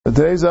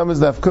Today's Am is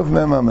Daf Kuf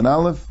Mem Am and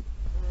Aleph.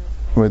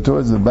 We're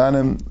towards the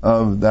bottom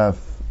of Daf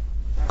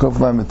Kuf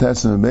Mem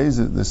Tesim and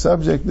Beis. The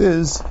subject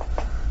is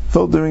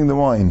filtering the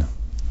wine.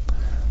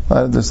 A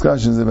lot of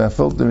discussions about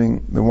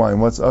filtering the wine.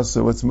 What's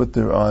asa, what's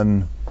mutter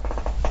on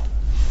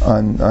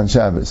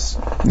Shabbos.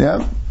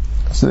 Yeah?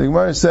 So the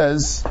Gemara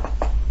says,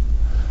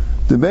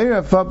 the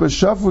Beir Afapa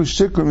Shafu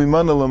Shikr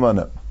Mimana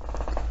Lamana.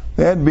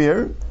 They had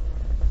beer,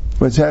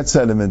 which had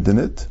sediment in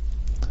it,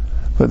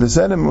 but the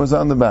sediment was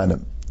on the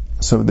bottom.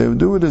 So what they would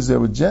do is they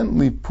would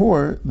gently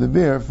pour the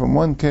beer from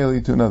one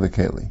keli to another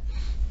keli.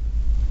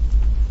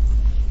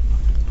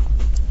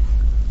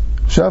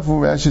 Shafu,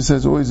 Rashi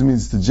says, always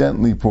means to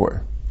gently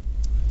pour.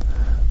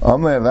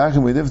 And what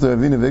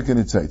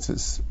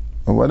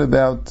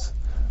about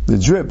the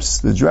drips,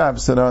 the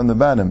drops that are on the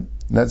bottom?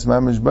 That's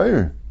mamish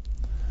bayer.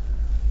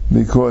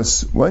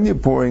 Because when you're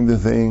pouring the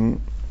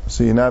thing,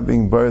 so you're not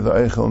being bayer the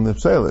eichel and the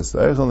pselis. The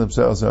eichel and the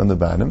pselis are on the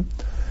bottom,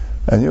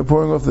 and you're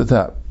pouring off the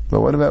top. But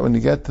what about when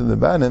you get to the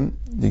bottom,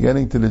 you're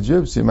getting to the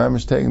drips, you're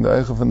mamish taking the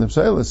eichel from the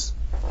pselis.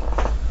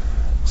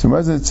 So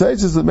the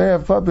tzaitzis, the Meir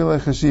Papi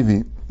like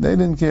Hashivi, they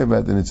didn't care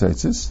about the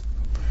tzaitzis.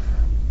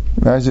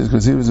 Rashi,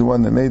 because he was the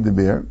one that made the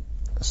beer.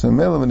 So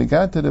Mela, when he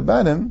got to the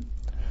bottom,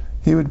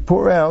 he would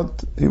throw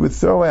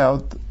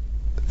out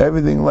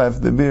everything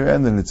left, the beer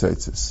and the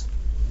tzaitzis.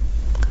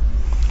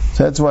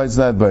 So that's why it's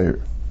not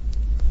bayer.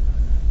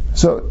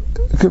 So,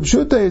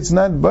 Kipshute, it's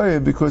not bayer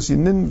because you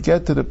didn't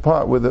get to the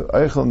part where the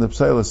eichel and the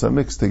pselis are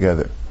mixed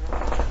together.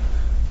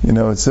 You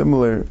know, it's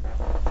similar.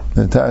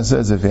 The Torah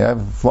says if you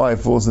have a fly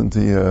falls into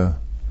your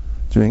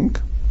drink,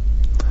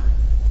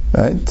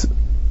 right?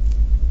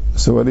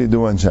 So what do you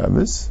do on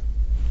Shabbos?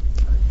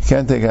 You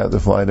can't take out the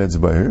fly that's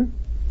bayer,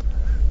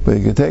 but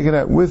you can take it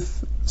out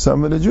with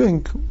some of the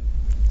drink.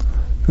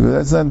 Because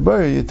that's not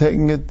bayer, you're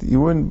taking it,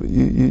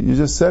 you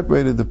just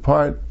separated the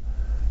part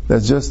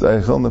that's just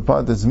eichel and the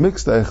part that's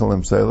mixed eichel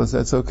and pselis,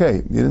 that's okay.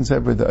 You didn't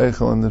separate the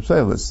eichel and the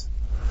pselis.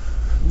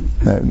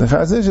 Now, the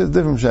Chazish is a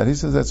different shot. He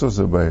says that's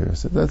also bayer.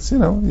 So that's, you're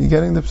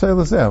getting the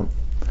pselis out.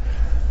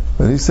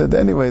 But he said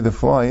anyway, the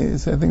fly, I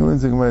think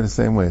Lindsay Gemara the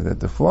same way, that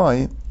the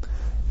fly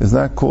is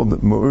not called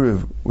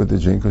mu'uriv with the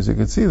drink because you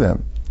could see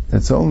them.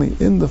 It's only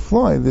in the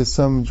fly, there's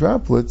some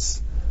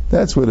droplets,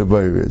 that's where the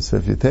bayer is. So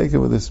if you take it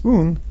with a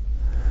spoon,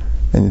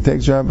 and you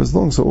take droplets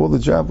long, so all the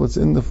droplets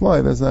in the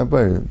fly, that's not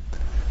bayer.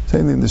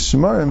 Same thing, the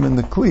shmarim in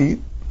the kli,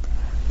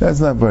 that's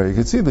not bayer. You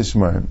can see the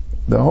shmarim.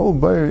 The whole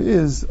bayer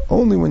is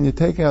only when you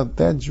take out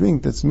that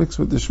drink that's mixed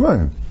with the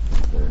shmarim.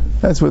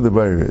 That's where the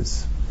bayer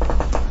is.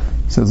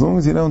 So as long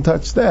as you don't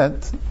touch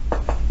that,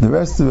 the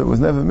rest of it was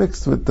never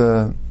mixed with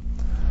the...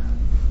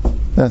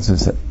 That's what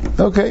it said.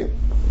 Okay.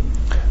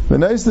 The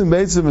nice thing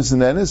Beitz of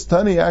Mesenenis,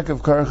 Tani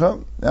Yaakov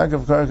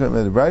Karcha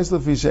made a Bryce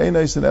Lefi She'ein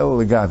Eisen El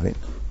Legavin.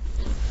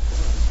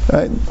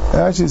 Right? It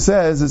actually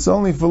says it's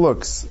only for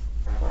looks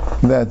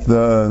that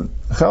the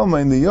chelma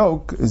in the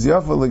yoke is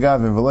yafa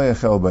legavin v'leya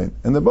chelbain,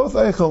 and they're both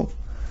eichel.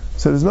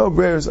 So there's no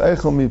breirs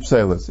eichel mi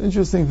pselis.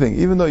 Interesting thing.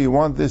 Even though you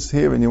want this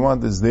here and you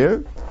want this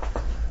there,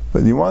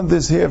 but you want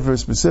this here for a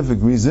specific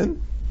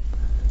reason.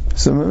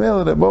 So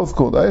memela they're both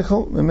called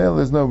eichel. Memela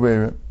there's no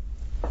breirer.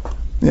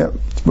 Yeah,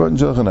 it's brought in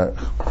Shulchan Aruch.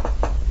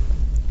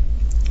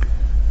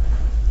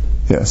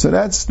 Yeah, so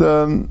that's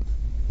the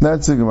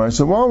Gemara.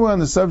 So while we're on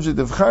the subject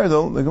of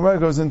Chaydel, the Gemara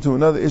goes into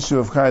another issue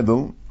of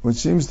Chaydel, which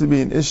seems to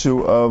be an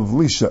issue of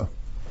Lisha.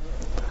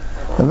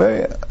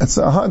 It's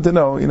hard to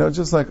know,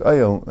 just like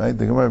oil, right?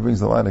 The Gemara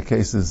brings a lot of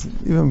cases,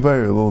 even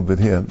Bayer a little bit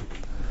here.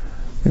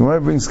 The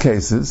Gemara brings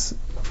cases,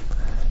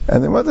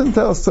 and it doesn't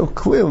tell us so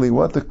clearly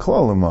what the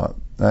klolim are,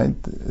 right?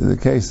 The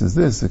case is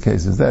this, the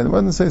case is that. It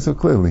doesn't say so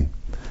clearly.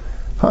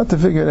 Hard to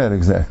figure it out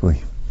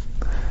exactly.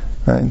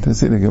 Right? To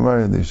see the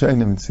Gemara, the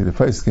Shainim, to see the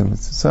Paiskim,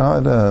 it's a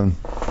hard,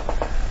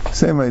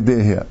 same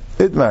idea here.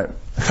 Itmar,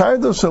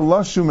 Chaydel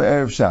shalashu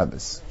me'erev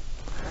Shabbos.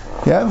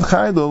 You have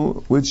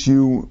Chaydel which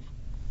you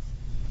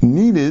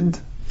needed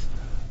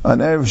on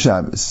Erev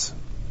Shabbos.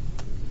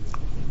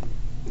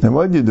 And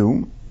what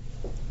do?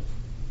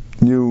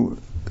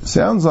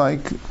 Sounds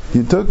like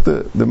you took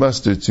the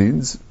mustard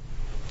seeds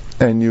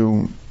and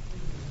you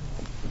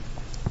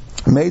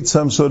made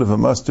some sort of a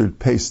mustard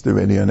paste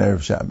already on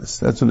Erev Shabbos.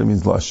 That's what it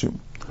means, lashu.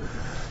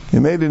 You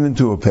made it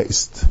into a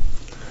paste.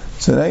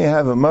 So now you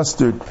have a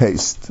mustard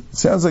paste. It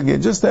sounds like you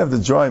just have the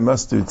dry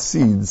mustard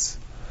seeds.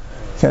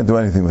 Can't do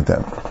anything with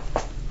them.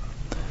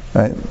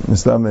 Right?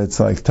 It's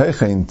like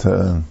teichen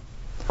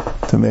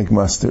to make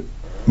mustard.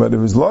 But it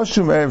was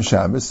loshum erev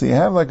Shabbos, so you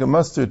have like a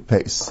mustard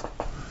paste.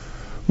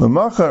 You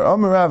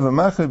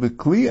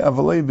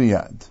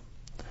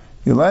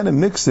allowed to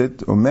mix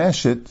it or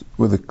mash it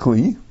with a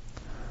kli,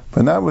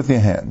 but not with your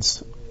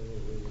hands.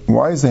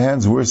 Why is the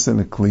hands worse than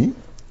the kli?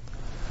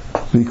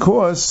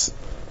 Because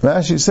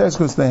Rashi says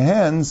because the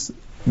hands,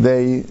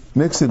 they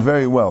mix it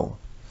very well.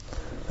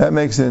 That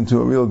makes it into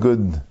a real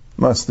good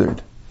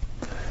mustard.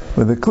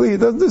 But the kli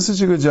doesn't do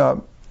such a good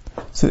job.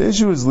 So the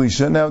issue is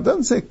lisha. Now it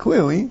doesn't say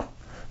clearly. I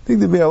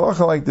think the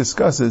Be'alacha like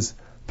discusses.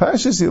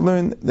 Pashas you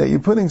learn that you're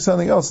putting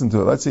something else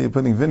into it. Let's say you're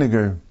putting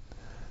vinegar.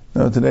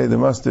 Today the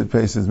mustard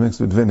paste is mixed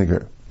with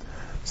vinegar.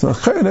 So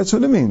that's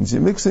what it means.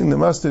 You're mixing the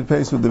mustard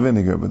paste with the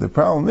vinegar. But the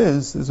problem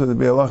is, this is what the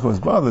Biur Halacha was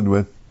bothered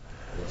with.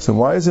 So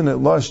why isn't it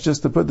lush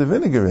just to put the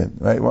vinegar in,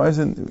 right? Why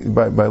isn't,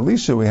 by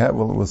Lisha we have,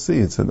 we'll see,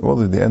 it's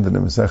all at the end of the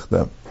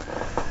Masechta.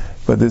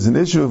 But there's an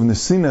issue of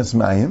Nesinas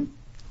Mayim,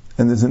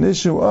 and there's an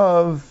issue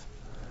of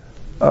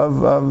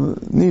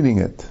kneading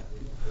it,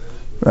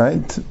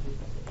 right?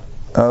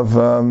 Of,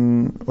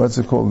 what's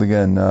it called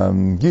again?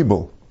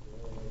 Gibel,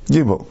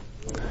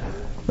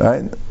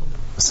 right?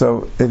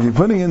 So if you're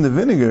putting in the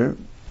vinegar,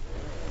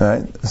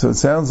 right? So it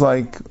sounds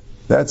like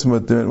that's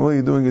what all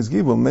you're doing is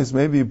gibel.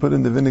 Maybe you put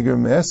in the vinegar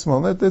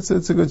me'esmal. It's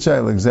a good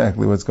shayla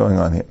exactly what's going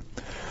on here.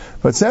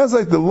 But it sounds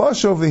like the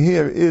lush over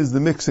here is the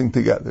mixing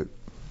together.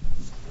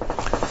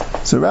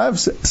 So Rav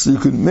says you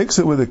could mix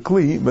it with a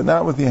kli, but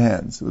not with your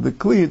hands. With a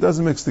kli, it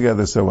doesn't mix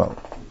together so well.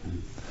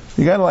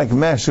 You gotta like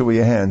mash it with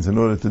your hands in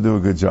order to do a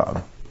good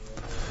job.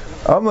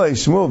 Amlei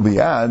Shmuel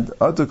biyad,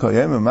 atu kol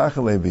yom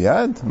machal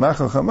biyad,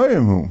 machal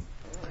chamayim hu.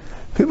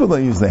 People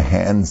don't use their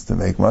hands to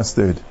make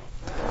mustard.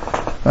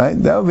 Right?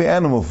 That would be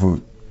animal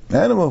food.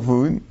 Animal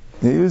food,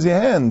 you use your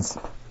hands.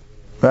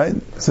 Right?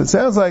 So it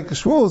sounds like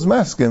Shmuel is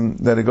masking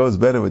that it goes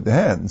better with the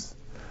hands.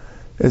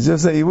 It's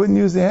just that you wouldn't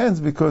use your hands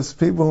because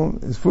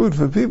it's food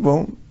for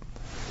people.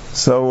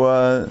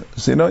 So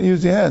you don't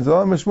use your hands. The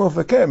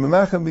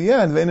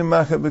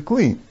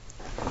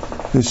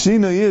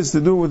shina is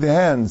to do it with your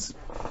hands.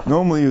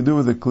 Normally you do it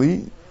with a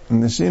kli,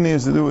 and the shina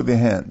is to do it with your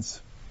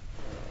hands.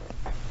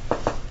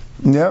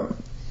 Yeah.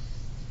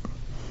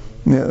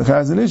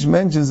 Chazon Ish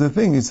mentions the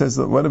thing. He says,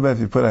 what about if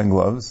you put on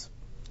gloves?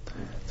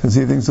 Because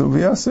he thinks it will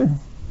be aser.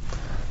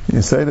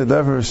 You say the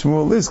davar of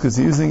Shmuel is because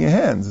you're using your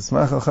hands. It's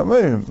machal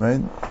chamayim,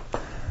 right?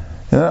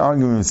 In that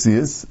argument with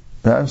Siyas,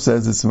 Rav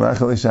says it's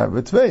machal ishav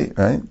b'tvei,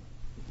 right?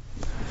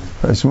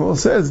 But Shmuel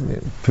says,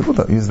 people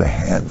don't use their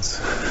hands.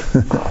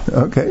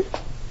 Okay.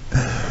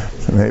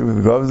 So maybe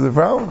the gloves are the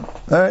problem.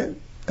 Alright.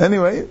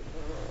 Anyway.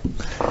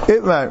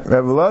 Itmar,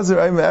 Rabbi Lazar,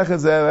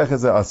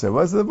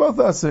 what's the both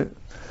aser?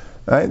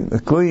 Right? A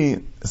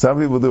kli, some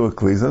people do a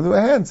kli, some do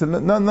a hand, so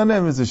none of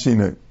them is a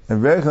shinu.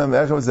 And Berachan and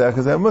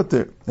Echad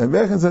mutter. And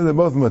Berachan says they're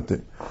both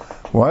mutter.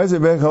 Why is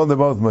it Berachan hold they're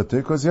both mutter?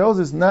 Because he holds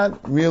it's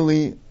not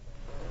really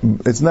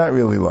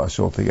lush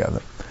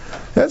altogether.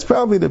 That's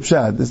probably the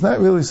pshat. There's not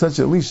really such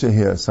a lisha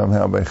here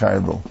somehow by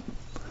Chaybel.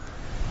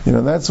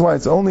 That's why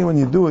it's only when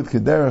you do it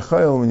kederech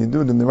chayil, when you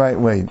do it in the right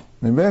way.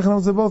 And Berachan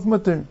holds they're both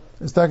mutter.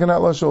 It's talking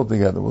not lush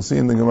altogether. We'll see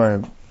in the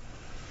Gemara.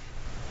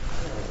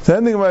 So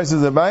then the Gemara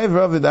says, Abayi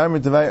Rav D'Amar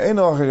Tavai Ein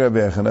Olach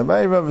Rabbeichan.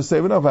 Abayi Rav say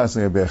we don't pass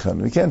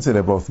Rabbeichan. We can't say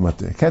they're both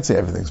mutter. Can't say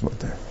everything's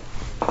mutter.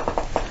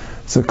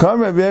 So Kam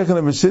Rabbeichan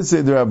and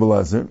B'Shitzei de Rabbi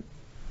Lazar.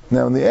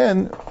 Now in the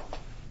end,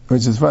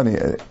 which is funny,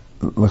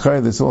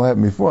 l'chayr this all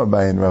happened before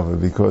Abayi and Rava,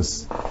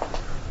 because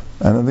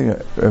I don't think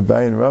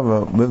Abayi and Rava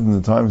lived in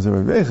the times of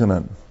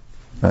Rabbeichan,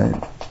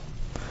 right?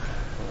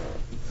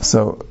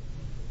 So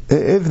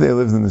if they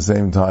lived in the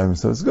same time,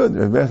 so it's good.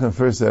 Rabbeichan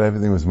first said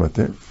everything was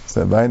mutter.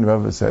 So Abayi and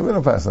Rava said, we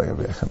don't pass like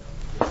Rabbeichan.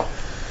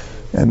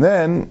 And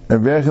then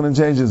Rabbeichan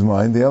changed his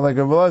mind. They held like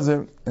Rabbi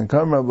Lazar, and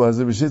come Rabbi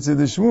Lazar, B'Shitzei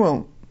de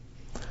Shmuel.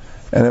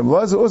 And Rabbi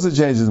Lazar also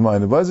changed his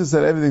mind. Rabbi Lazar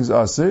said everything's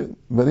aser,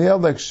 but he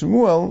held like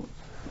Shmuel,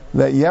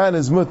 that Yan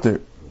is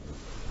mutter.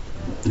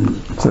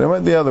 So they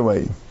went the other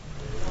way.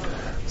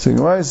 So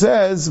Gemara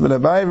says, but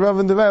Abayi, Rav,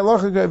 and Devai,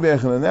 Locha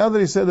Rabbeichan. And now that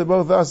he said they're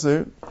both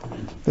aser,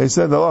 they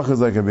said the Locha is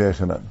like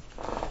Rabbeichan.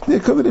 They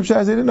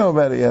didn't know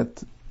about it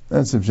yet.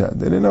 That's the pshat.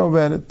 They didn't know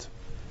about it.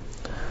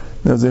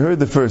 Now they heard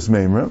the first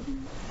Memra,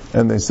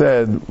 and they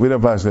said, we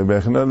don't pass like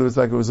Rabbeichan. In other words,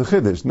 like it was a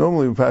chiddush.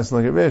 Normally we pass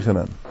like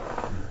Rabbeichan.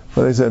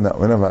 But they said, no,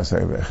 we don't pass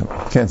like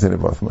Rabbeichan. Can't say they're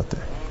both mutter.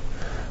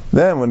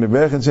 Then when the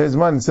Rabbeichan changed his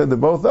mind and said they're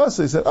both us,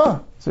 they said,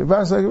 so you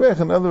pass like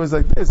Rabbeichan. In other words,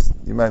 like this.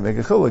 You might make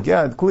a chiluk,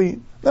 yad, kli.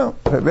 No,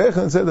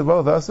 Rabbeichan said they're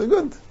both us, are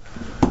good. So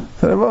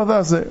they're both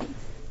us.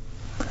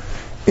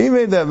 He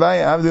made that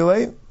Abayi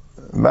Avdilay,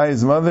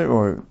 Abayi's mother,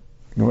 or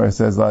Gemara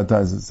says a lot of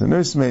times it's a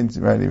nursemaid,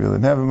 right? He really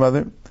didn't have a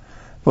mother.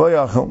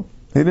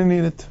 He didn't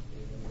need it.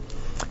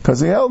 Because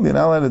he held, you're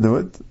not allowed to do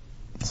it.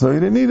 So he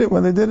didn't need it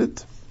when they did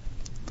it.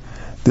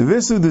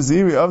 Devisu de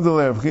Ziri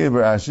Avdalei Rav Chiya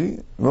bar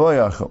Ashi, v'lo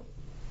yachal.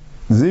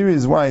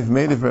 Ziri's wife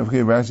made it for Rav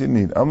Chiya bar Ashi, didn't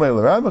need it. Amlei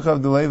l'Rabbi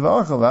Avdalei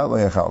v'achal v'at lo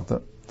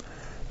yachalta.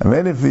 I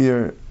made it for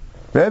your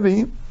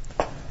Rebbe,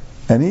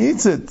 and he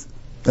eats it,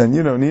 and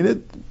you don't need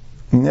it.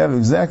 And you have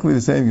exactly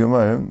the same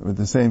Gemara with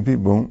the same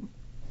people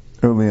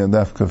early in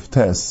Daf Kuf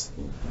Tes.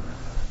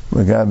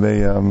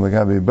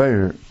 Lagabe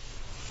Bayer,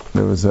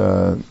 there was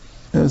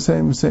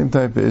same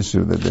type of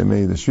issue that they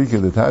made the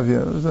Shrika, the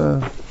Tavia. It was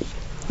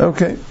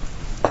okay.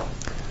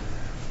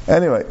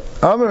 Anyway,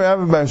 Amar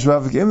Rabbi Bar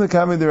Shvavik Im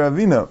Lekami de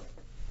Ravina.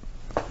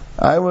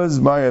 I was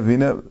by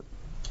Ravina,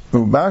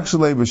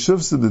 Ubakshale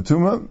b'Shufsa de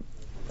Tuma,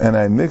 and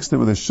I mixed it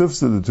with a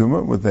Shufsa de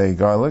Tuma, with a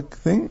garlic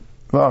thing.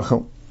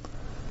 V'achel.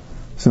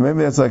 So maybe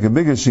that's like a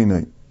bigger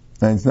shinoi.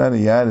 And it's not a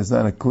yad, it's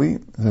not a kli,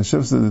 it's a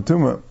Shufsa de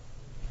Tuma.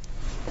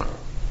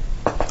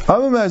 So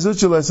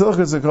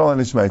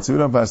we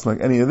don't pass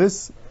like any of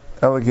this.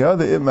 So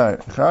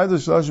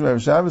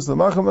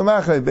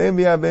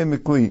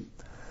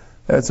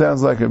That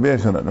sounds like a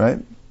Bechanan, right?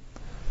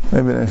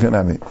 Maybe an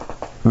Echanami.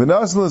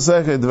 V'nas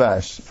l'seicha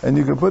dvash. And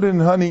you can put it in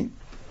honey,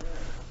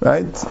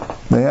 right?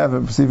 They have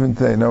it, even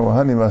today,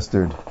 honey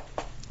mustard.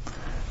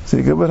 So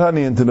you can put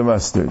honey into the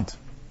mustard.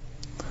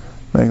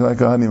 Make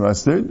like a honey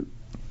mustard.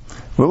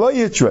 V'lo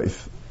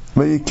yitrayf.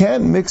 But you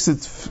can't mix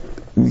it,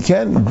 you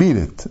can't beat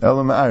it.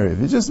 Elam ha'ariv.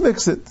 You just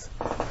mix it.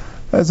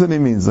 That's what he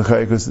means,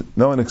 because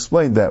no one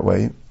explained that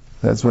way.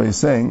 That's what he's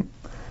saying.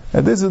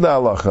 And this is the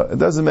halacha. It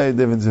doesn't make a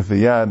difference if a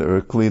yad or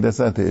a kli, that's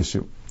not the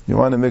issue. You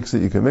want to mix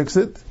it, you can mix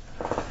it.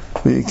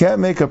 But you can't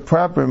make a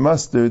proper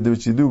mustard,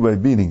 which you do by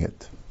beating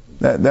it.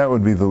 That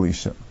would be the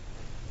lisha.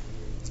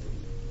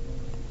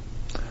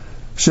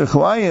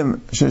 Shechlayim,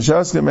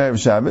 sheshaskem erev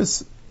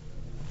Shabbos.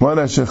 What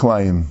are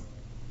shechlayim?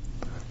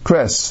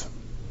 Cress.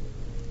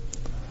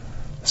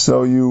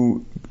 So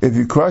if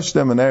you crush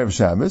them in erev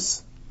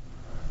Shabbos,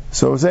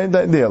 so same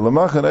idea.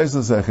 L'machan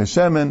eisel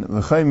shemen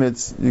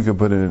v'chaymitz. You could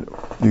put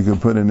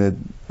in it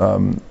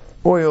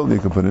oil. You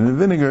could put it in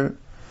vinegar.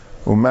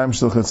 Umam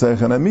shel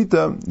chetzeichen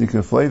amita. You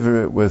can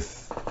flavor it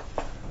with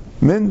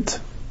mint.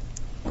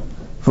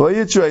 V'lo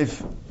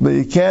yitrayf, but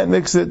you can't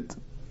mix it.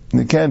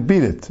 You can't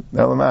beat it.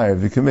 Elam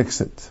ha'ariv. You can mix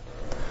it.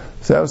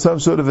 So have some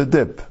sort of a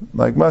dip,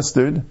 like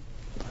mustard,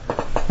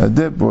 a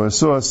dip or a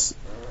sauce,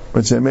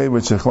 which they made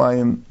with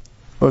shechlayim.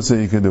 Also,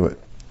 you can do it.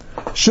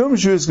 Shum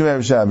shus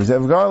k'mev Shabbos. You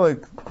have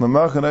garlic.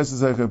 L'machan eisel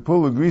shechen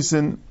pul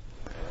ugrisin.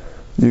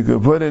 You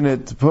could put in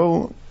it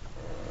pul.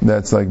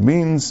 That's like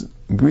beans,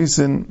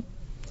 grisin,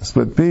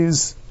 split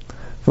peas.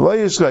 V'lo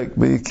yishchak,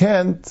 but you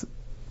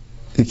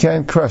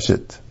can't crush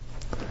it.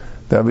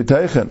 That'll be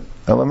teichen.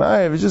 Elam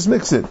ha'ariv, you just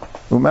mix it.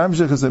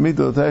 Umamshech es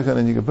amita l'teichen,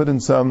 and you can put in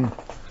some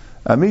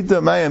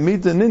amita, my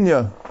amita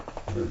ninya.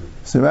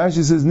 So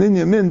Rashi says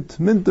ninya mint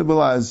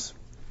belaz.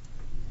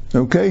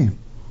 Okay.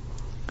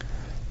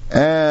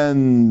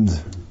 And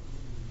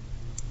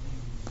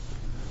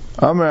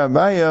Amar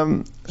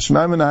Abayam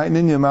Shema Menahai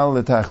Ninya Mal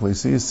L'Tachli.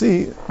 So you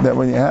see that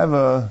when you have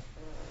a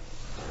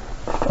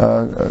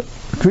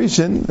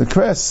accretion, a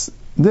cress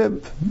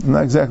dip, I'm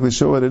not exactly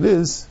sure what it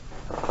is,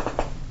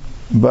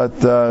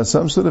 but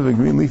some sort of a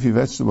green leafy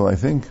vegetable, I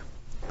think.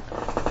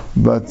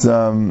 But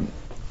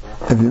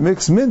if you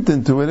mix mint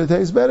into it, it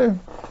tastes better.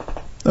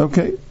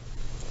 Okay.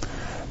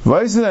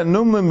 V'ayisen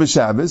ha-numlim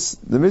b'Shabbos.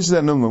 The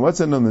Mishnah ha-numlim.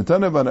 What's a numlim?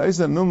 Tana about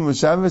ayisen ha-numlim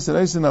b'Shabbos and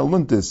ayisen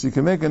ha-luntis. You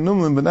can make a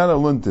numlim but not a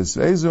luntis.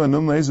 Eizu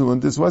ha-numlim, eizu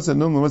luntis. What's a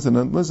numlim? What's a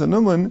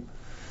numlim?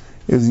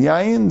 Is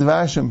yayin,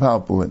 dvash, and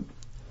palpulin.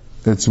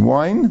 It's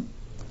wine.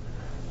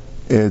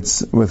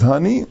 It's with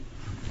honey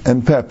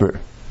and pepper.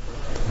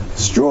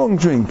 Strong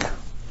drink.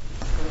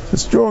 A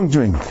strong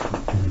drink.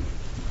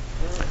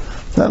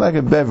 It's not like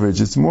a beverage.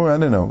 It's more, I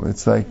don't know.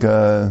 It's like,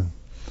 I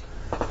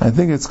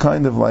think it's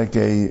kind of like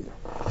a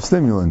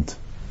stimulant.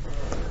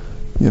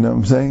 You know what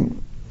I'm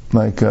saying?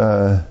 Like,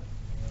 that's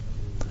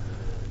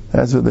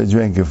what they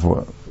drank it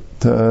for.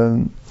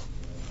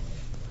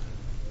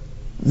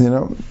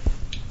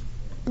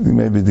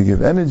 Maybe to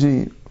give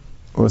energy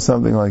or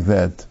something like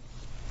that.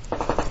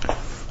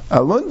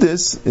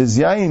 Alundis is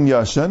yayin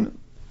yashan,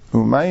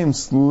 umayim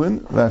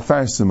slulin,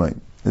 v'afar sumayin.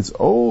 It's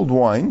old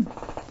wine,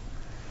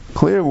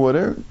 clear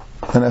water,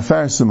 and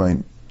afar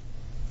sumayin.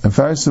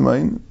 Afar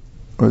sumayin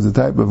was a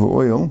type of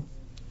oil.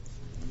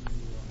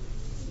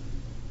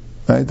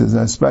 Right, there's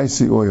a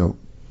spicy oil,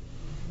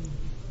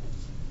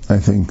 I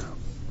think.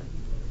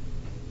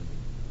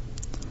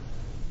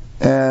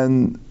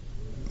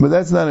 But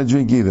that's not a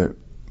drink either.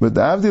 But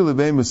the Avdi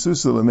Lebei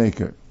Mesusa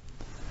Lemaker.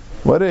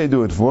 What do they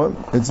do it for?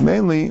 It's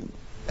mainly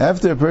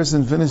after a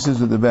person finishes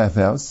with the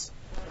bathhouse,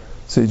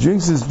 so he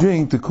drinks his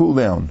drink to cool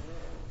down.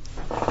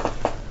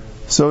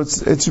 So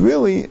it's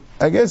really,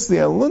 I guess the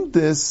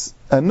aluntis,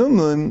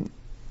 anumlin,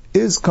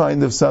 is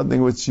kind of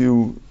something which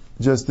you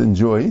just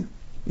enjoy.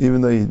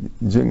 Even though you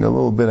drink a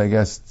little bit, I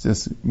guess,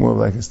 just more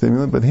like a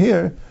stimulant. But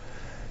here,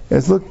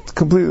 it's looked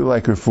completely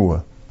like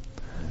refuah.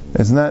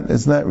 It's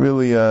not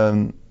really,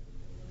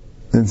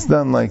 it's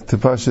done like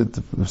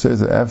Tepashet,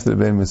 says after the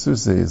Bein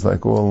Mesusi, it's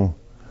like all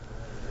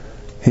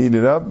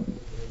heated up,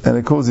 and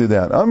it cools you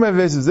down. I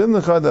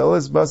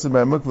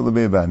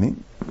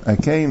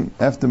came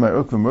after my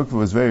ukva. Ukva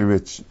was very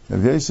rich.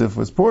 Yosef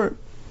was poor.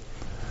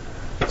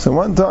 So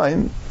one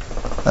time,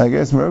 I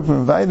guess my ukva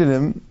invited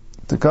him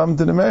to come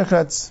to the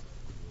Merchatz.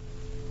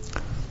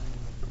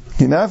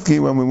 Kinafki,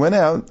 when we went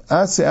out,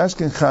 Ase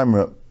Ashken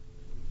Chamra,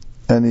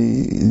 and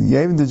he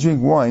gave him to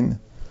drink wine.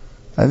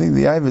 I think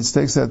the Ivitz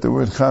takes out the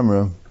word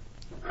Chamra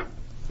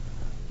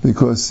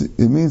because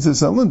it means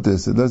it's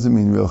aluntis. It doesn't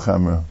mean real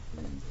Chamra.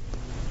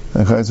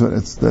 That's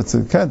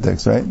the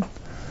context, right?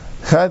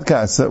 Chad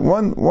Kasa,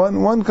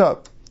 one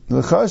cup.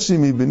 L'chashi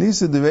mi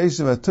benisa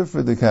dereishav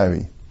atufra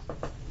dekari.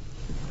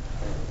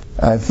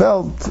 I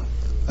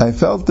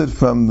felt it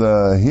from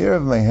the hair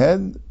of my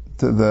head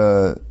to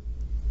the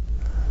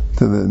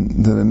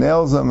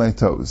nails on my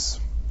toes.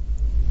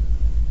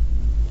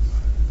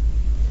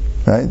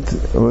 Right?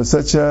 It was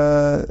such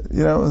a,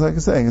 it was like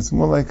a saying, it's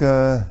more like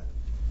a,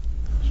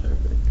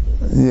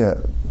 yeah.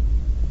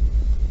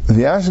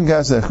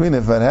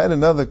 if I'd had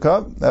another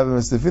cup, I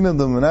was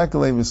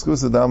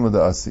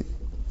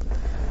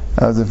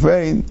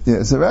afraid.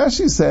 Yeah, so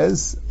Rashi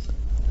says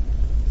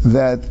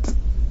that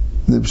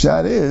the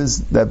pshat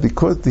is that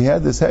because he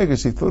had this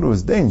hegesh, he thought it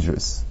was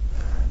dangerous.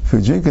 If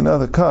he drink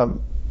another cup,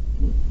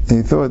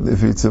 he thought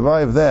if he'd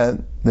survive that,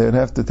 they would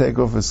have to take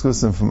off his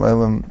skusim from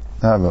Elam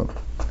Haba.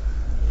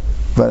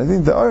 But I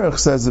think the Aruch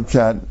says the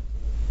pshat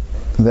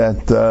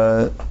that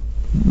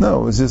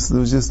no, it was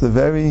just a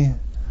very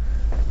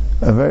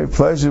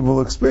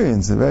pleasurable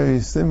experience, a very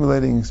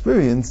stimulating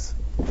experience,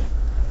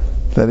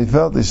 that he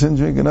felt he shouldn't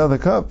drink another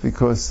cup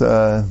because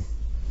you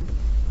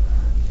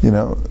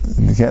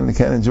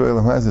can't enjoy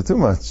Elam Hazah too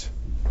much.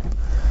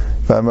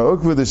 If I'm a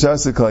ukva the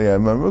shasa kol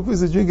yom, I'm ukva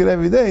to drink it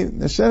every day.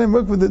 Hashem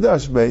ukva the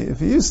dash bay.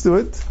 If you're used to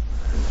it,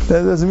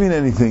 that doesn't mean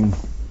anything,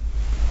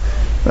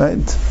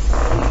 right?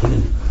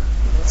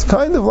 It's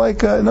kind of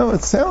like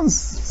it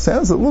sounds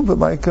a little bit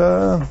like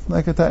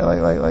it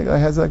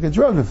has like a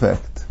drug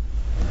effect.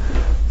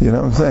 You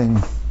know what I'm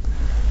saying?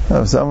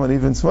 If someone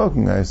even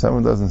smoking, if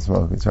someone doesn't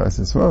smoke, he tries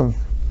to smoke,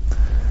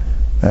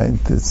 right?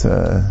 It's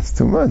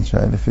too much,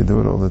 right? If you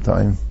do it all the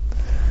time,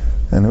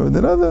 and with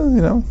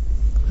another,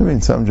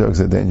 some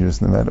drugs are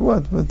dangerous no matter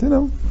what, but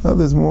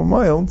others more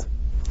mild.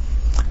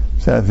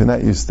 So if you're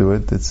not used to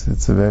it,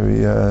 it's a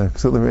very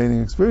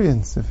exhilarating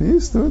experience. If you're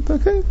used to it,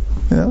 okay,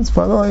 it's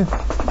part of life.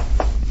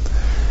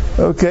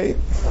 Okay.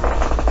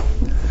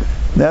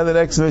 Now the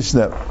next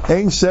Mishnah.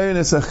 Ein shein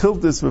is a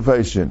chiltis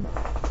b'peishin.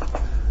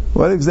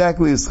 What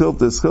exactly is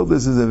chiltis?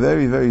 Chiltis is a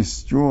very, very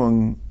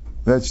strong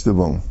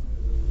vegetable.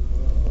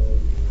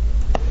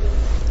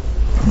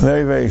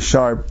 Very, very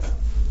sharp,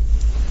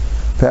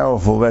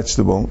 powerful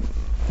vegetable.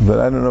 But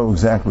I don't know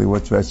exactly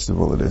what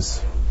vegetable it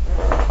is.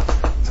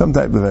 Some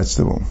type of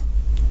vegetable.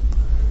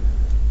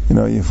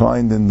 You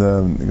find in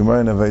the Gemara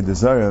in Avodah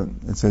Zarah,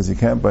 it says you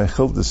can't buy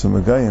chiltis from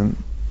a gayim.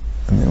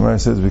 And the Gemara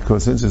says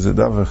because since it's a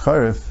davar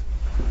charif,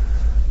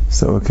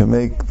 so it can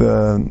make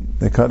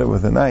they cut it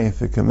with a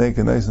knife, it can make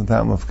a nice and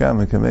tam of kam,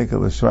 it can make a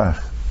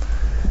l'shvach.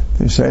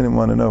 The Yishayim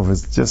want to know if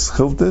it's just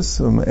chiltis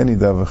or any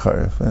davar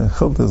charif.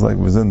 Chiltis is like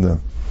bazinda.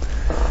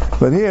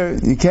 But here,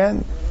 you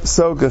can't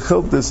soak a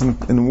chiltis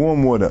in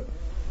warm water.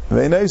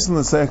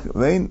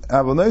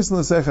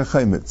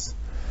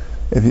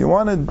 If you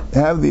want to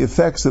have the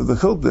effects of the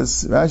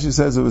chiltis, Rashi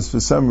says it was for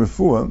some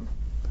refuah,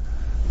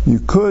 you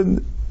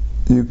could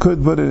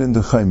put it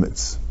into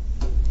chaimitz.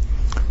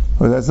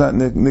 But that's not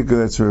nikkur,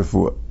 that's a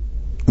refuah.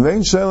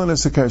 Vein shelon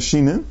is a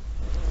karshinin.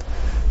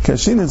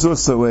 Karshinin is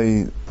also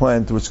a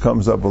plant which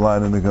comes up a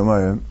lot in the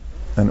Gemara,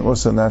 and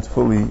also not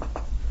fully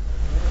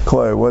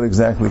clear what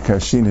exactly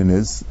karshinin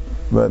is,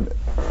 but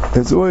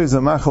it's always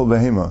a machal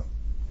behema.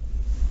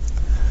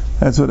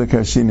 That's what a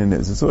karshinin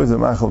is. It's always a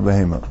machal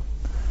behema.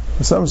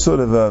 Some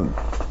sort of a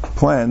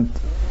plant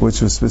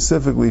which was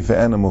specifically for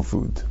animal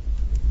food.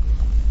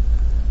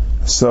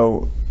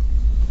 So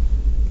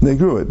they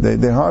grew it.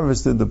 They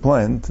harvested the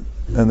plant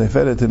and they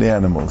fed it to the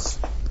animals.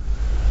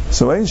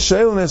 So ein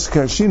sheilnes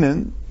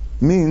karshinin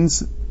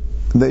means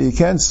that you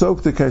can't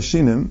soak the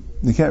karshinim,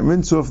 you can't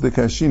rinse off the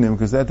karshinim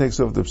because that takes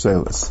off the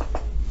pselis.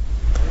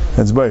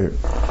 That's bayer.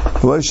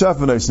 You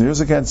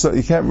also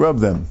can't rub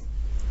them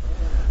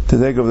to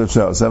take off the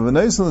pselis.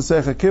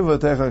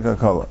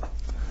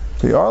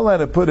 So you are allowed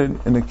to put it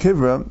in a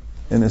kivra,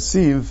 in a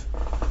sieve,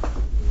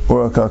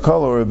 or a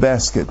kalkala, or a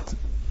basket,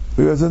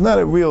 because it's not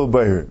a real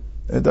bayer.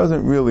 It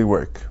doesn't really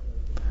work.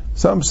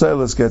 Some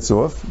pselis gets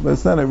off, but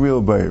it's not a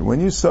real bayer. When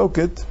you soak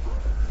it,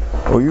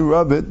 or you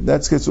rub it,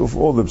 that gets off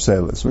all the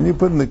pselis. When you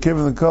put in the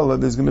kivra and the kalkala,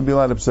 there's going to be a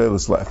lot of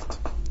pselis left.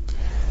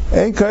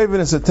 Ein kaiven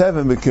is a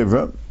tevin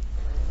b'kivra,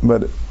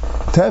 but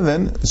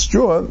tevin,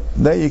 straw,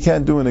 that you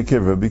can't do in a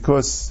kivra,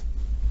 because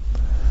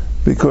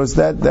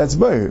that's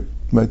bayer.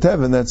 By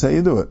tevin, that's how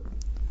you do it.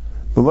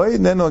 You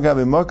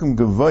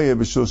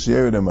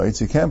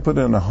can't put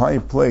it in a high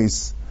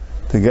place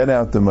to get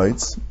out the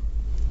mites.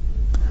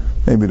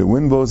 Maybe the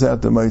wind blows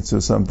out the mites or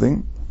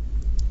something.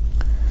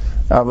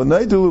 If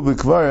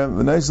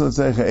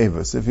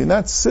you're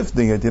not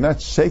sifting it, you're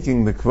not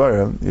shaking the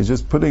kvara, you're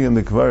just putting in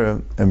the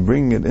kvara and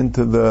bringing it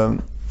into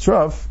the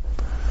trough,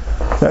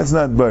 that's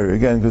not bayer,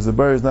 again, because the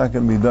bayer is not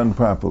going to be done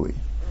properly.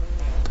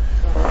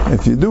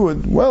 If you do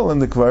it well in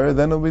the kvara,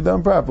 then it'll be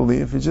done properly.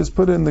 If you just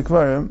put it in the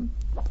kvara,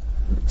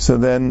 so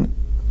then,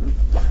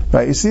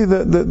 right, you see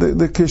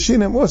the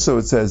kashinim also,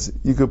 it says,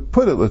 you could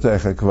put it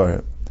l'techa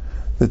kvara.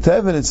 The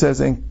tevin, it says,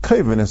 and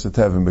kaiven is a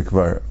tevin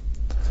b'kvara.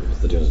 So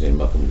what's the difference between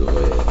makom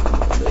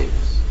gavaya and the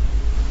avis?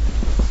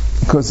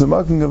 Because the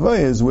makom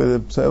gavaya is where the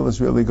pselis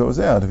really goes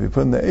out. If you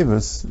put in the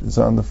avis, it's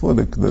on the floor,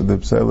 the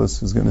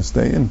pselis is going to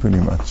stay in pretty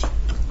much.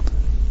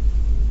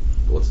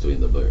 What's doing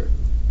the bayer?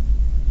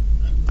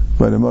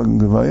 By the makom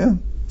gavaya?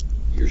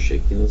 You're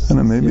shaking this? I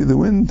don't know, maybe the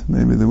wind,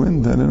 I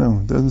don't know.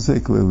 It doesn't say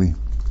clearly.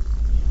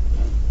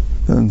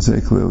 I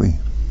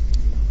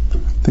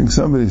think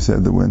somebody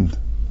said the wind.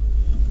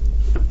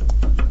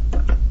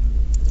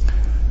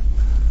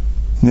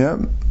 Yeah.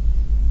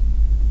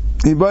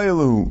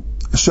 Ibayalahu.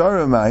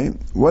 Sharamai,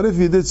 what if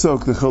you did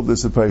soak the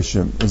childas of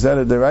Paishim? Is that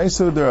a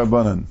deraisa or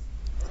derabanan?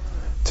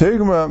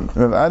 Tirgma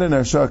Rav Adon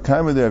Arsha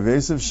Kaima de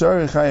Avesiv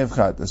Shar Chayev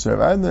Chatas. Rav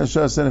Adon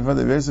Arsha said in front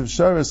of Avesiv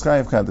Shar is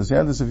Chayev Chatas. We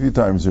had this a few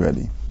times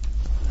already.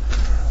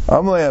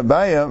 Amalei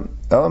Abaya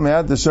Elam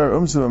had the Shar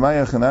Umsu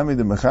Amaya Chanami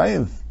de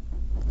Mechayev.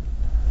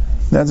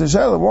 Now it's a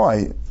shaila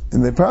why,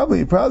 and it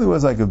probably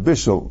was like a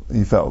bishul.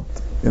 He felt.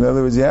 In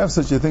other words, you have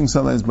such a thing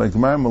sometimes by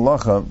Gemara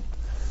Malacha.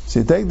 So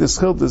you take the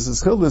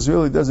schildas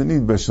really doesn't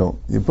need bishul.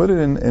 You put it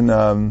in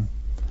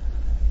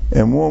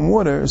warm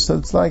water, so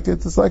it's like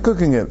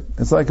cooking it.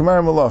 It's like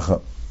Gemara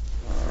Malacha.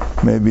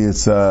 Maybe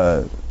it's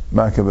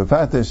makabeh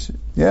patish.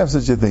 You have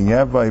such a thing. You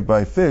have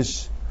by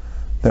fish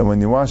that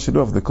when you wash it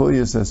off, the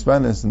kuliyas is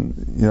Spanish, and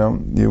you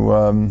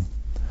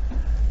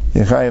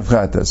chayev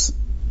chatas.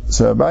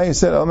 So Abaye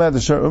said,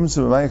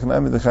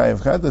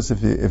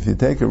 if you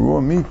take a raw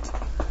meat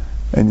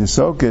and you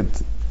soak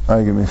it,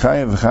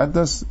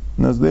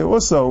 there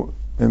also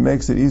it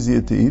makes it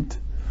easier to eat,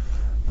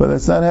 but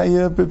that's not how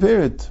you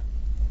prepare it.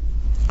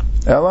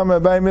 It's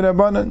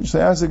midarabanan.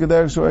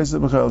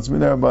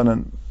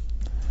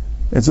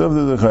 It's of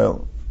the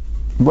chayil.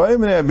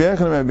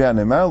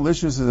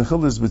 Malicious is a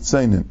childas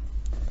b'tzainin.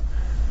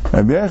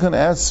 Rabbi Yechon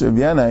asks Rabbi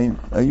Yanai,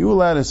 are you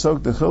allowed to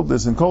soak the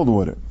childas in cold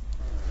water?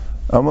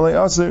 Amalei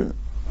Aser,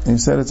 he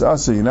said it's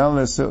Aser. You're not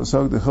allowed to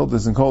soak the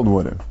childas in cold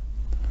water.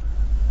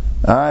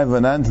 But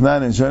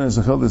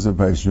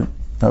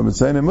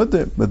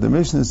the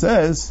Mishnah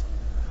says,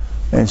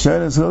 and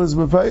Shana is childas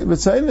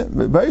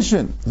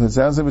b'tzainin. So it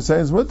sounds like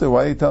b'tzainin is mutter.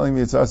 Why are you telling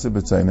me it's Aser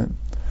b'tzainin?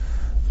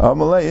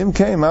 Amalei im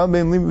came al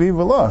ben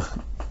livalach.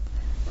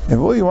 If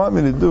all you want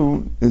me to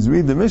do is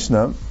read the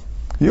Mishnah,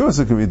 you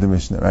also can read the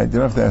Mishnah, right? You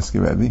don't have to ask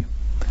your Rebbe,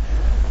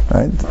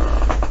 right?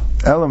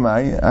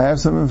 Elamai, I have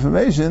some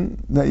information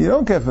that you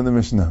don't get from the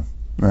Mishnah,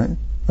 right?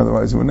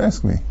 Otherwise you wouldn't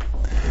ask me.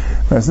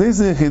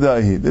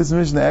 This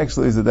Mishnah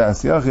actually is a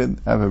Das Yachid.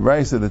 I have a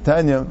Brayso the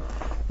Tanya.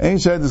 Ein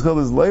Shayt is called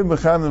as Leib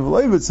Mechamen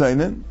V'Leib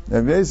B'Tzainin.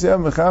 Rav Yesi have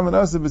Mechamen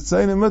Asa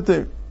B'Tzainin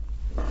Mutter.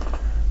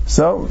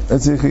 So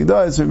it's a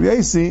Chidah, it's Rav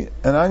Yesi,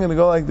 and I'm going to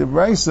go like the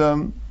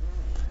Brayso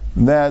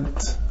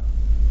that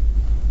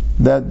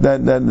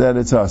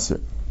it's Aser.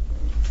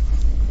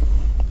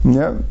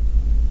 Yeah.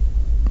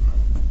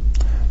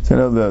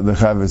 So the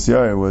Chavis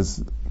Yair was,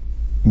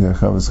 the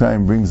Chavis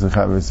Chaim brings the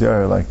Chavis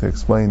Yair like to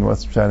explain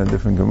what's Pshat in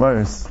different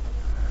Gemaras,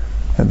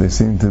 and they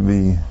seem to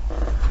be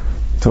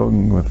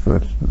talking with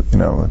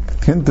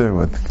Kinter,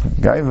 with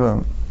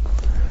Gaiva.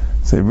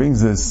 So he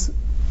brings this.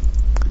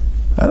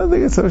 I don't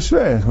think it's so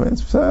schwer.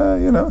 It's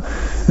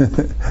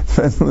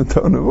depends on the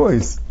tone of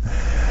voice.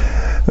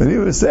 But he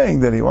was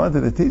saying that he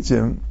wanted to teach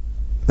him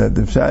that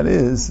the Pshat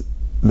is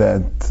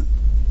that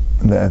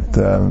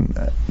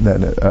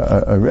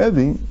a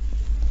Rebbe,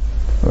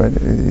 right,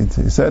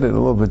 he said it a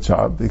little bit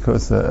sharp,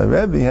 because a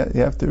Rebbe,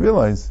 you have to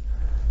realize,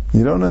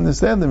 you don't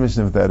understand the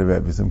Mishnah without a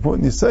Rebbe. It's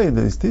important you say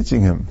that he's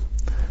teaching him.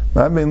 He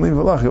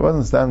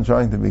wasn't standing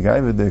trying to be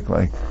Gaivadik,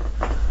 like,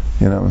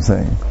 you know what I'm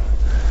saying.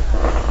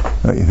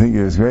 You think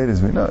you're as great as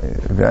me? No,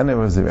 if Anna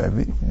was a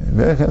Rebbe,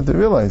 you have to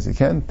realize you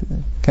can't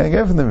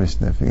get from the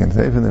Mishnah. If you can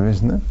say from the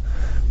Mishnah,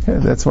 okay,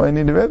 that's why you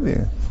need a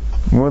Rebbe.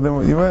 More than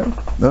what you want?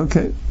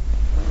 Okay.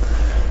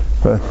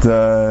 But,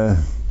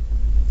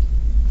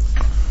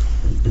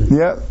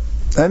 yeah.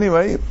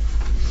 Anyway,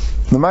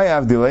 the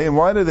Mayav delay, and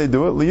why do they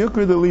do it?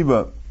 Liyukr de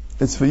liba.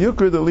 It's for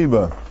Yukr de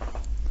liba.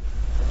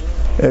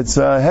 It's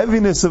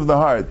heaviness of the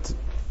heart.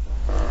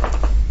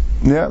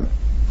 Yeah.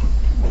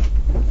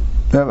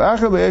 Now, if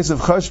Achav Esav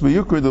Chash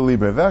b'Yukr de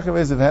liba, if Achav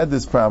Esav had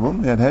this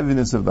problem, he had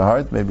heaviness of the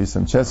heart, maybe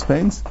some chest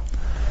pains.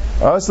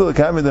 Also,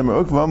 the Kamid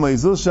Amar Ukvam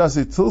Leizul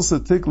Shasi Tulsa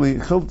Tikli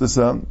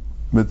Chiltasa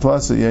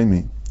B'Tlasa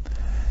Yemi.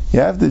 You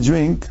have to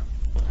drink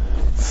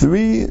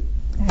 3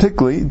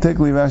 tikli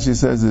Rashi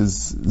says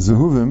is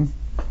zehuvim,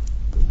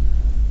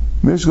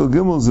 mishkal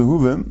gimel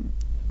zehuvim,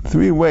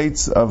 3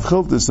 weights of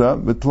chiltasa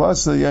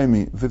b'tlasa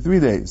yemi for 3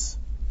 days.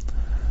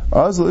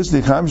 So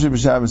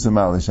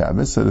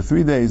the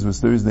 3 days was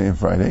Thursday and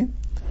Friday,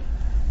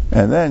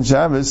 and then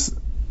Shabbos,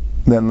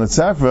 then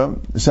Letzafra,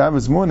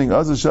 Shabbos morning,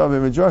 Azal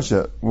Shaveh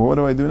Midrasha. Well, what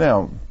do I do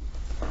now?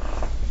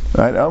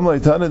 Right, Amlei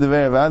Tana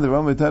Devei Avada,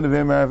 Amlei Tana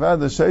Devei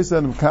Maravada,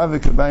 Shaisan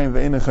Kavik Kabayim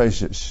Ve'ina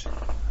Chayshish.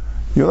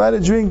 You're allowed to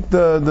drink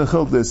the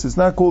chiltis. It's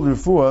not called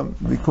refuah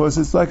because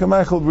it's like a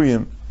ma'achal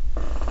briyim.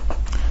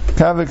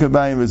 Kavik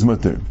Kabayim is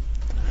mutter.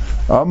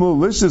 Amu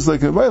lishus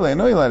like a baile. I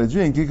know you're allowed to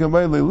drink. You can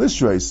baile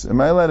lishreis. Am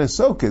I allowed to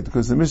soak it?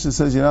 Because the Mishnah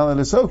says you're not allowed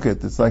to soak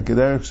it. It's like a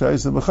derech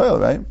shayis of b'chayil,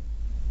 right?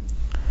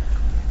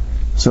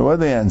 So what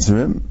do they answer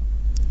him?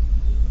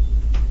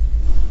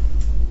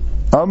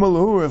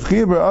 Amalu Rav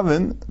Chia bar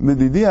Avin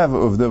b'didi have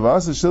uvda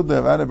v'asa shilda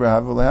have ada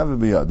b'rahav v'lehav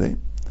b'yadei.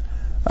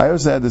 I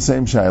also had the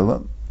same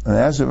shaila, and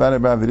I asked Rav Ada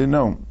b'rahav, he didn't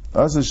know.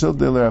 Asa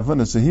shilda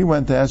l'Ravuna, so he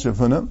went to ask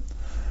Ravuna.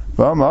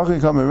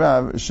 V'amachik kam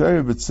Rav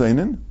shayir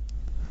b'tzainin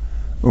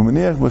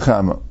u'meniach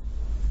b'chama.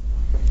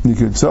 You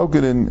could soak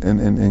it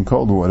in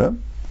cold water,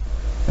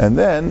 and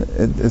then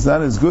it's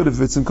not as good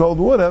if it's in cold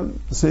water,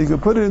 so you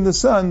could put it in the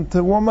sun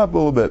to warm up a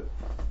little bit.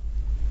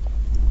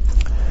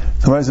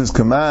 Somebody says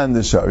command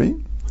the shari.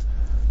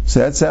 So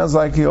that sounds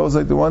like he holds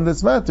like the one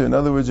that's matter. In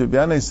other words, Rabbi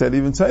Yanai said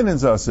even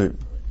Tainin's asir.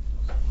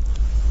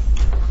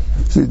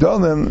 So he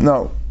told him,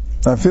 no,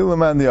 I feel the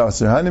man the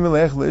asir. Hani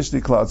melech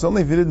leishti klal. It's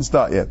only if he didn't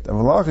start yet.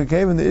 Avalacha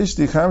came in the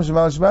ishti cham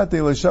shemal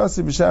shbati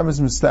l'shasi b'shabbos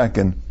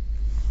mistaken.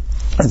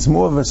 It's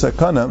more of a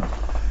sakana.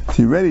 If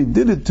you already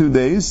did it 2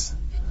 days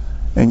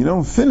and you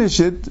don't finish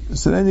it,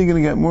 so then you're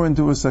going to get more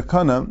into a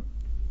sakana,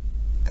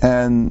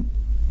 and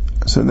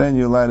so then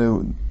you're allowed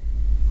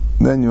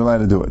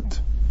to do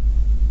it.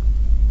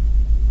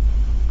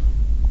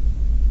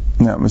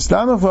 Now,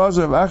 Mistama for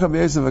Rav Acha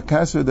b'Yosef a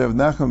kasver de Rav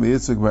Nachman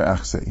b'Yitzchak bar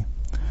Achsei.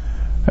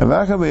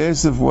 Rav Acha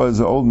b'Yosef was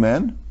an old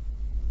man,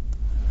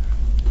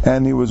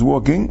 and he was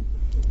walking,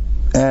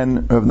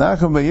 and Rav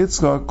Nachman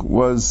b'Yitzchak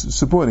was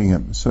supporting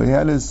him. So he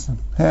had his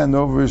hand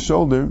over his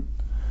shoulder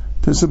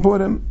to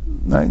support him.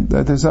 Right?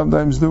 That they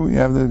sometimes do. You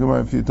have the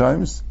Gemara a few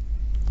times.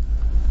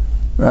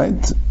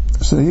 Right?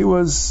 So he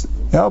was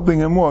helping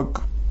him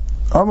walk.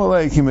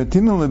 Amalei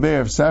kimatinu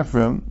lebeir of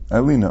Safra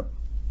alina.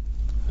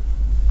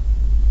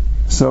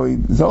 So he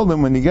told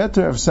him, when you get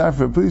to Rav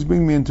Safra, please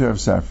bring me into Rav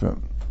Safra.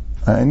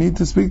 I need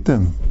to speak to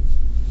him.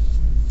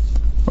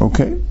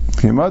 Okay.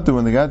 Came out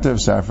when they got to Rav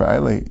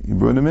Safra, he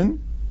brought him in.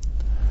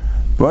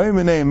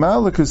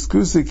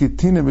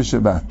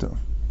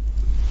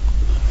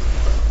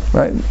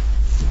 Right?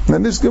 Now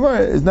this Gemara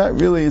is not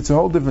really, it's a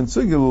whole different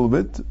sugya a little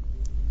bit,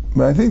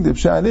 but I think the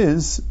pshat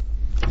is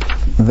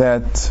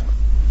that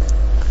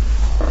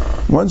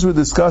once we're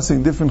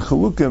discussing different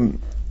chalukim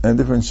and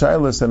different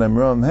shilas that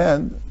Amram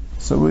had,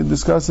 so we're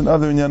discussing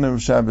other inyanim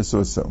of Shabbos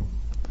also.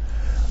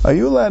 Are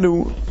you allowed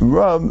to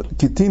rub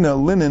kitina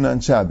linen on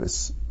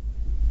Shabbos?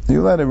 Are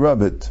you allowed to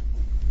rub it?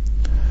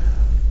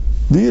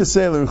 Do you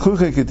say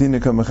l'rchuche kitina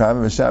kamachav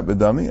v'shab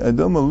b'dami?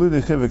 Adom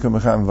aludei chiv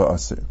kamachav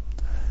v'aser.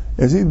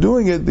 Is he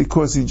doing it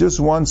because he just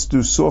wants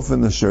to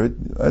soften the shirt?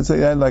 Let's say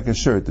he had like a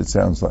shirt, it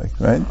sounds like,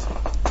 right?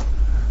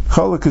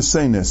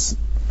 Chalakasenis,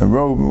 a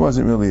robe, it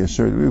wasn't really a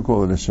shirt, we would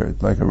call it a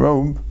shirt, like a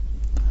robe.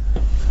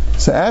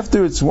 So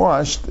after it's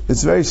washed,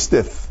 it's very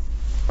stiff.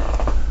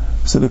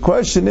 So the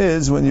question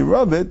is, when you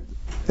rub it,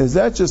 is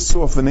that just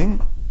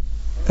softening,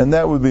 and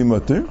that would be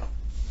mutter?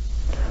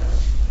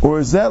 Or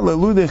is that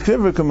leludei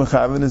chivra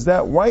k'mechavin, is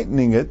that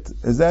whitening it?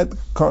 Is that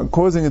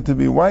causing it to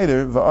be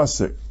whiter,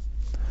 v'aser?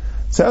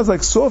 Sounds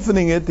like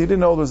softening it, he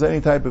didn't know there was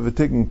any type of a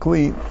tikkun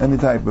kli, any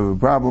type of a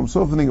problem.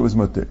 Softening it was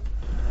mutter.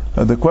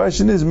 Now the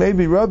question is,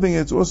 maybe rubbing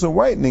it's also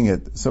whitening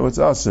it, so it's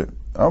aser.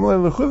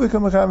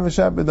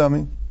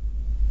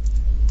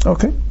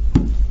 Okay.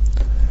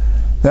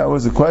 That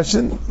was the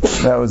question,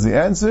 that was the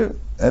answer,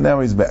 and now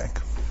he's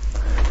back.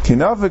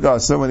 Kinafik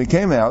also, when he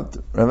came out,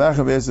 Rav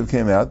Acha b'Yosef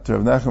came out to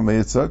Rav Nachman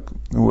b'Yitzchak,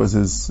 who was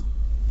his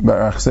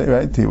bar Achsei,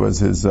 right? He was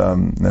his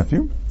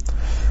nephew.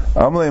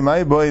 What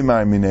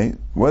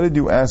did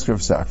you ask Rav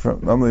Safra?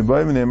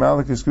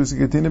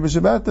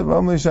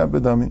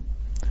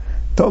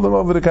 Told him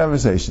over the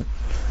conversation.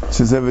 He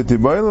says,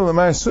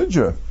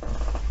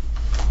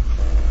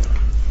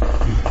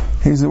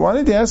 he said, why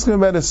did you ask him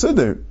about a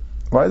sudr?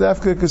 Why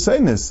dafka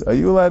kaseinis? Are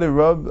you allowed to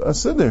rub a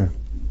sudr?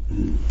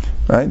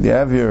 Right? You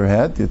have your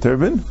hat, your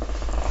turban,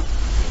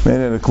 made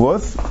out of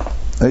cloth.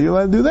 Are you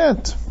allowed to do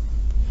that?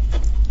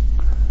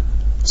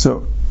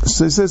 So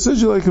he says,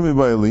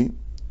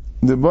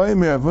 the boy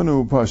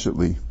miravunu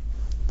pashatli,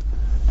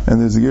 and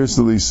there's a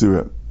Yersali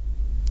surah.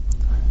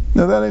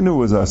 Now that I knew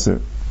was aser.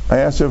 I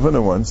asked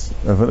Ravuna once.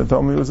 Ravuna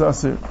told me it was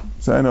aser,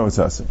 so I know it's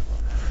aser.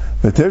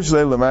 So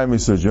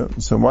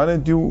why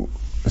didn't you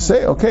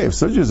say, okay, if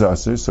suja is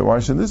aser, so why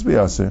shouldn't this be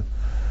aser?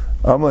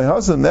 Right?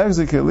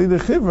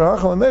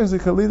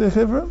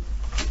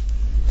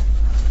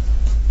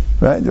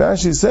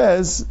 Rashi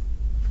says,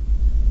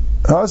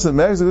 right?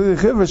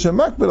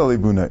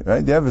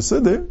 You have a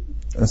siddur.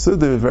 A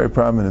siddur is a very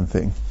prominent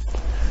thing.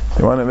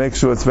 You want to make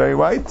sure it's very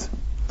white,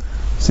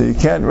 so you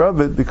can't rub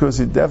it because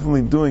you're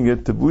definitely doing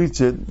it to bleach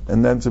it,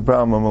 and then it's a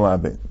problem on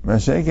malabe.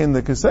 Mashenkin,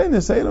 the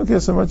kaseinis, say you don't care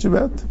so much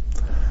about.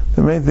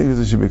 The main thing is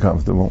it should be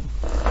comfortable.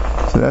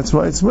 So that's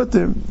why it's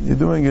mutter. You're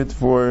doing it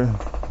for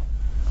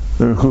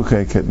the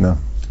rechuche kitna.